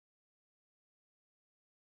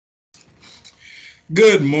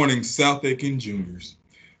Good morning, South Aiken Juniors.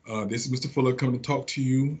 This is Mr. Fuller coming to talk to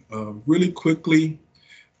you really quickly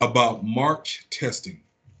about March testing.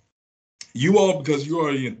 You all, because you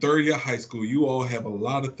are in third year high school, you all have a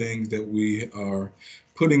lot of things that we are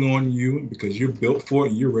putting on you because you're built for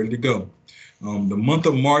it and you're ready to go. The month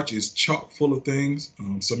of March is chock full of things.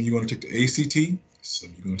 Some of you are going to take the ACT,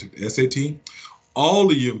 some of you are going to take the SAT. All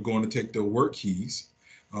of you are going to take the work keys.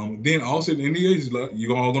 Then also at the end of the year,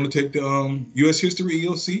 you're all going to take the U.S. History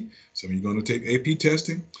EOC. Some of you are going to take AP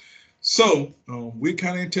testing. So we're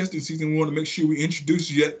kind of in testing season. We want to make sure we introduce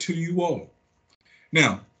that to you all.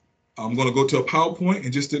 Now, I'm going to go to a PowerPoint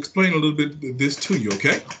and just to explain a little bit of this to you,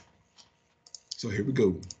 okay? So here we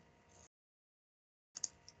go.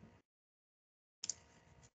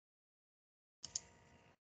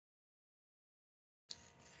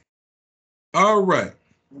 All right.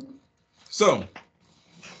 So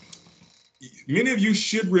many of you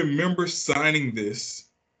should remember signing this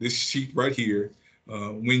sheet right here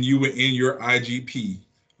when you were in your IGP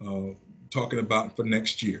talking about for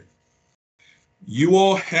next year. You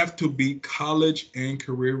all have to be college and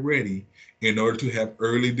career ready in order to have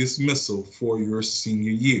early dismissal for your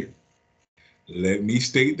senior year. Let me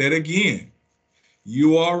state that again.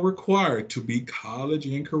 You are required to be college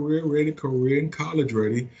and career ready, career and college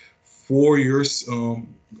ready for your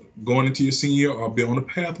going into your senior year or be on a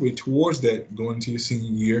pathway towards that going into your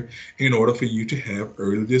senior year in order for you to have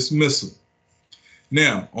early dismissal.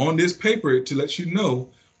 Now, on this paper, to let you know,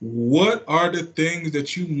 what are the things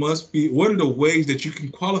that you must be, what are the ways that you can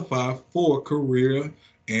qualify for career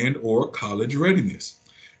and or college readiness?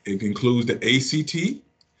 It includes the ACT,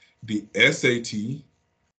 the SAT,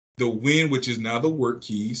 the WIN, which is now the work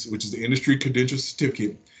keys, which is the industry credential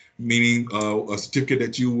certificate, meaning a certificate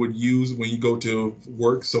that you would use when you go to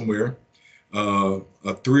work somewhere, a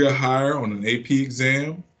 3 or higher on an AP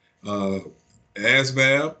exam,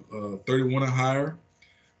 ASVAB, 31 or higher,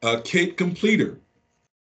 a CAPE completer,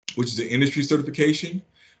 which is the industry certification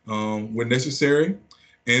when necessary,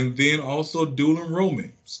 and then also dual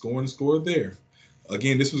enrollment, scoring the score there.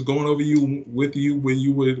 Again, this was going over you with you when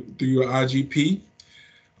you were through your IGP,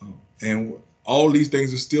 and all these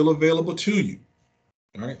things are still available to you.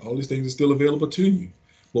 All right, all these things are still available to you.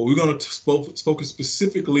 But we're going to focus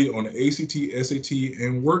specifically on the ACT, SAT,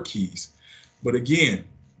 and work keys. But again,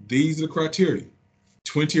 these are the criteria.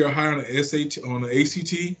 20 or higher on the SAT, on the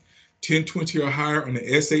ACT, 10, 20 or higher on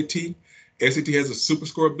the SAT. SAT has a super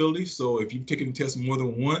score ability, so if you've taken the test more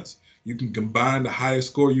than once, you can combine the highest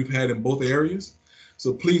score you've had in both areas.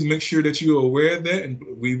 So please make sure that you're aware of that, and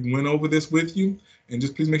we went over this with you, and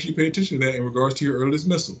just please make sure you pay attention to that in regards to your early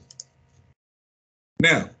dismissal.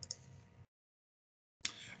 Now,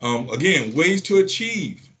 again, ways to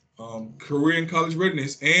achieve career and college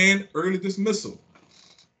readiness and early dismissal.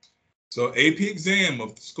 So AP exam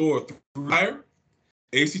of score of 3 or higher,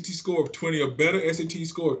 ACT score of 20 or better, SAT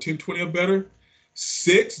score of 10, 20 or better,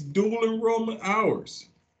 6 dual enrollment hours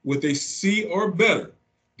with a C or better.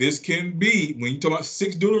 This can be, when you talk about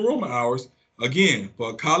 6 dual enrollment hours, again,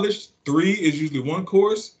 for college, 3 is usually 1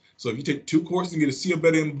 course. So if you take 2 courses and get a C or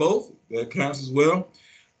better in both, that counts as well.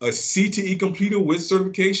 A CTE completer with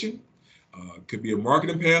certification, could be a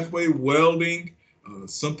marketing pathway, welding,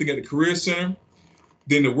 something at the Career Center.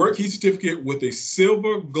 Then the work key certificate with a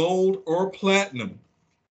silver, gold, or platinum.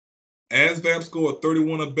 ASVAB score of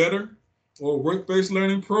 31 or better, or work-based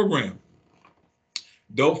learning program.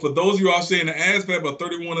 Though for those of you all saying the ASVAB of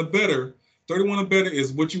 31 or better, 31 or better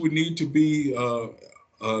is what you would need to be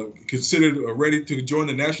considered ready to join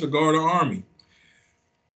the National Guard or Army.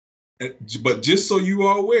 But just so you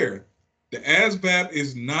are aware, the ASVAB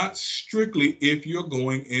is not strictly if you're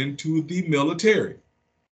going into the military.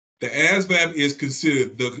 The ASVAB is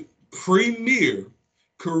considered the premier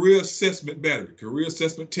career assessment battery, career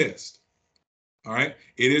assessment test. All right.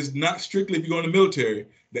 It is not strictly if you go in the military.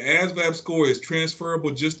 The ASVAB score is transferable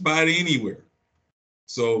just about anywhere.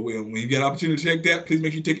 So when you get an opportunity to take that, please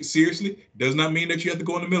make sure you take it seriously. Does not mean that you have to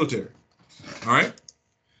go in the military. All right.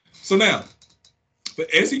 So now, for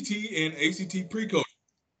SAT and ACT pre-coding,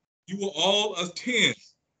 you will all attend.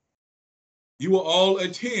 You will all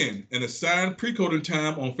attend an assigned pre-coding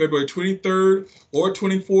time on February 23rd or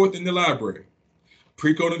 24th in the library.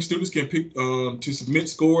 Pre-coding students can pick to submit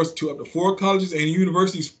scores to up to 4 colleges and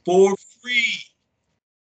universities for free.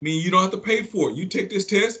 Meaning you don't have to pay for it. You take this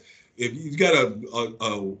test. If you've got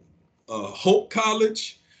a Hope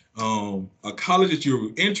College, a college that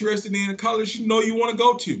you're interested in, a college you know you want to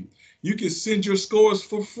go to, you can send your scores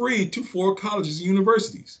for free to 4 colleges and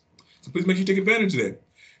universities. So please make sure you take advantage of that.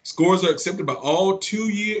 Scores are accepted by all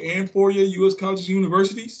 2-year and 4-year U.S. colleges and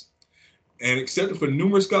universities. and accepted for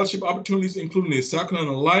numerous scholarship opportunities, including the South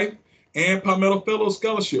Carolina Life and Palmetto Fellow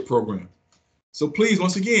Scholarship Program. So please,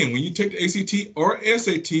 once again, when you take the ACT or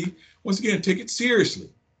SAT, once again, take it seriously.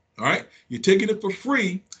 All right? You're taking it for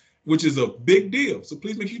free, which is a big deal. So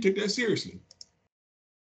please make sure you take that seriously.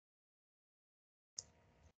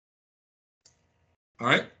 All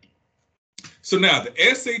right? So now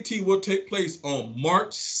the SAT will take place on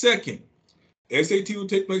March 2nd. SAT will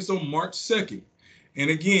take place on March 2nd. And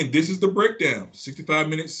again, this is the breakdown. 65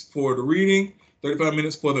 minutes for the reading, 35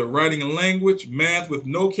 minutes for the writing and language, math with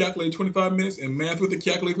no calculator 25 minutes, and math with a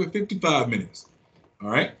calculator for 55 minutes. All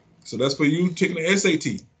right? So that's for you taking the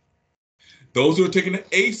SAT. Those who are taking the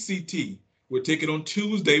ACT will take it on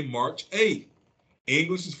Tuesday, March 8th.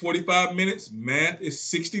 English is 45 minutes, math is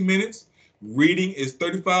 60 minutes, reading is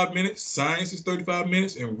 35 minutes, science is 35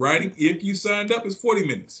 minutes, and writing, if you signed up, is 40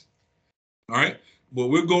 minutes. All right? But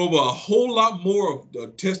we'll go over a whole lot more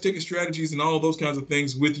of test taking strategies and all those kinds of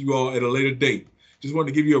things with you all at a later date. Just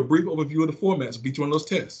wanted to give you a brief overview of the formats of each one of those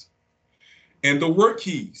tests. And the work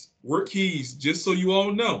keys. Work keys, just so you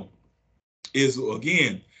all know, is,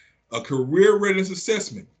 again, a career readiness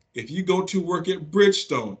assessment. If you go to work at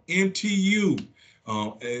Bridgestone, MTU,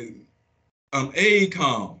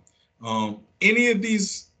 AECOM, any of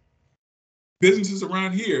these businesses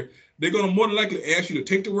around here, they're going to more than likely ask you to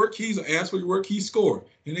take the work keys or ask for your work key score.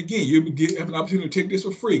 And again, you'll have an opportunity to take this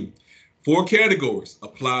for free. 4 categories: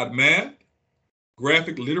 applied math,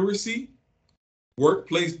 graphic literacy,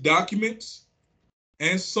 workplace documents,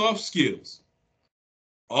 and soft skills.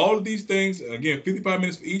 All of these things, again, 55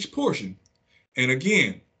 minutes for each portion. And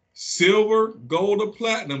again, silver, gold, or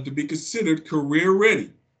platinum to be considered career ready.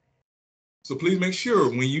 So please make sure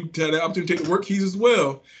when you have the opportunity to take the work keys as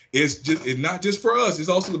well, it's not just for us, it's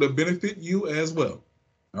also to benefit you as well.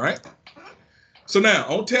 All right. So now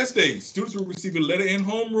on test days, students will receive a letter in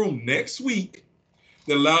homeroom next week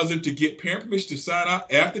that allows them to get parent permission to sign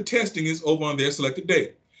out after testing is over on their selected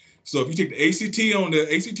date. So if you take the ACT on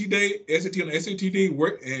the ACT day, SAT on the SAT day,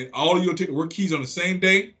 and all of you will take the work keys on the same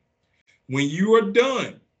day, when you are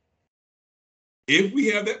done, if we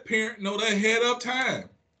have that parent note ahead of time,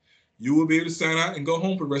 you will be able to sign out and go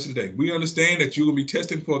home for the rest of the day. We understand that you will be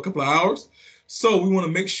testing for a couple of hours, so we want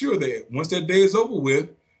to make sure that once that day is over with,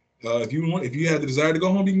 if you have the desire to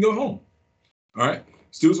go home, you can go home. All right.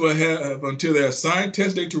 Students will have until their assigned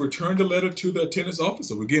test date to return the letter to the attendance office.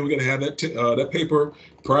 So again, we're going to have that paper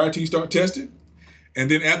prior to you start testing.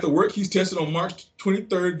 And then after work keys tested on March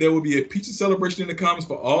 23rd, there will be a pizza celebration in the Commons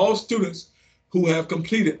for all students who have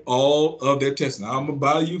completed all of their testing. Now, I'm going to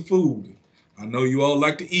buy you food. I know you all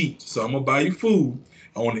like to eat, so I'm going to buy you food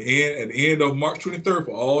at the end of March 23rd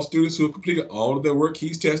for all students who have completed all of their work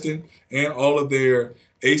keys testing and all of their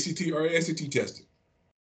ACT or SAT testing.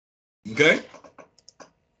 Okay?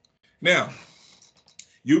 Now,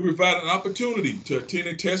 you'll be provided an opportunity to attend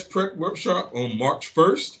a test prep workshop on March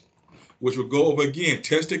 1st, which will go over, again,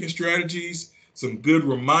 test taking strategies, some good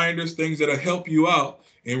reminders, things that'll help you out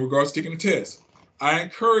in regards to taking the test. I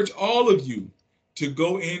encourage all of you to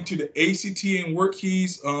go into the ACT and work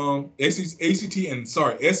keys, SAT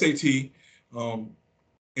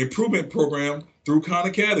improvement program through Khan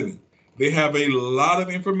Academy. They have a lot of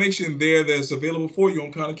information there that's available for you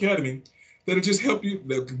on Khan Academy that'll just help you,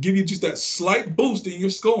 that'll give you just that slight boost in your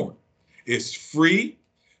scoring. It's free,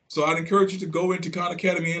 so I'd encourage you to go into Khan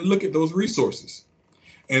Academy and look at those resources.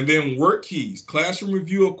 And then work keys, classroom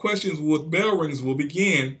review of questions with bell rings will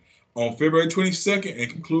begin on February 22nd and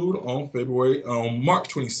conclude on March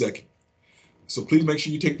 22nd. So please make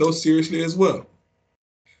sure you take those seriously as well.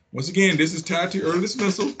 Once again, this is tied to early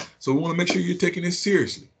dismissal, so we want to make sure you're taking this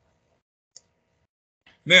seriously.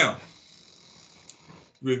 Now,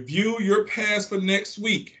 review your past for next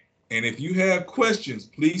week. And if you have questions,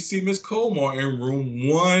 please see Ms. Colmar in room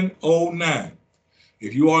 109.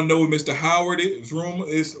 If you all know where Mr. Howard's room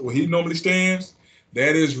is, where he normally stands,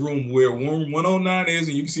 that is room 109 is,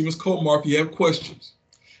 and you can see Ms. Colmar if you have questions.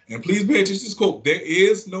 And please pay attention to this quote: there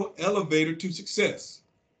is no elevator to success.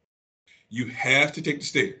 You have to take the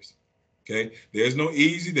stairs. Okay? There's no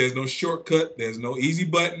shortcut, there's no easy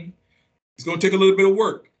button. It's going to take a little bit of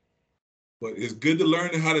work, but it's good to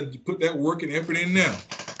learn how to put that work and effort in now.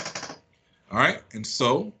 All right, and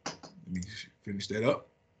so let me finish that up.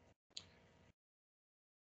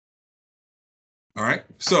 All right,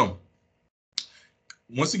 so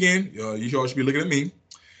once again, you all should be looking at me.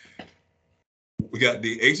 We got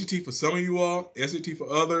the ACT for some of you all, SAT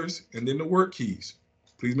for others, and then the work keys.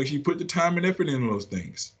 Please make sure you put the time and effort in those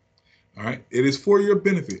things. All right, it is for your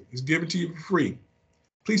benefit. It's given to you for free.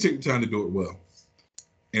 Please take the time to do it well.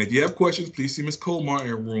 And if you have questions, please see Ms. Colmar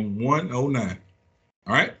in room 109.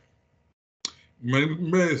 All right.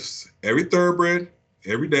 Miss every thoroughbred,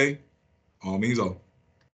 every day, all means all.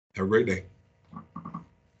 Have a great day.